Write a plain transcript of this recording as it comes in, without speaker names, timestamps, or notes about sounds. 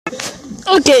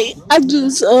Okay, my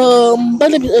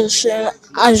name is Shan.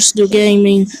 I just do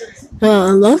gaming.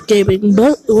 I love gaming,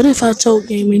 but what if I told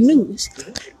gaming news?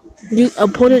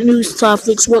 Important news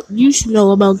topics, what you should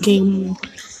know about gaming,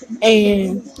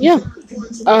 and yeah,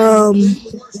 um,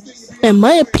 and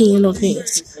my opinion of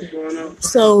things.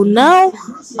 So now,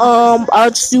 I'll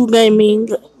just do gaming.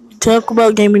 Talk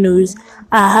about gaming news.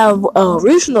 I have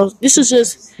original. This is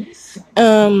just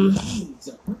um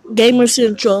Gamer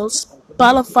Central,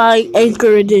 Spotify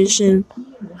Anchor Edition,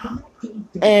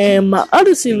 and my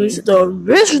other series, the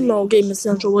original Gamer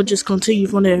Central, will just continue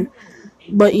from there.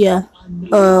 But yeah,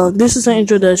 this is an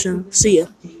introduction. See ya.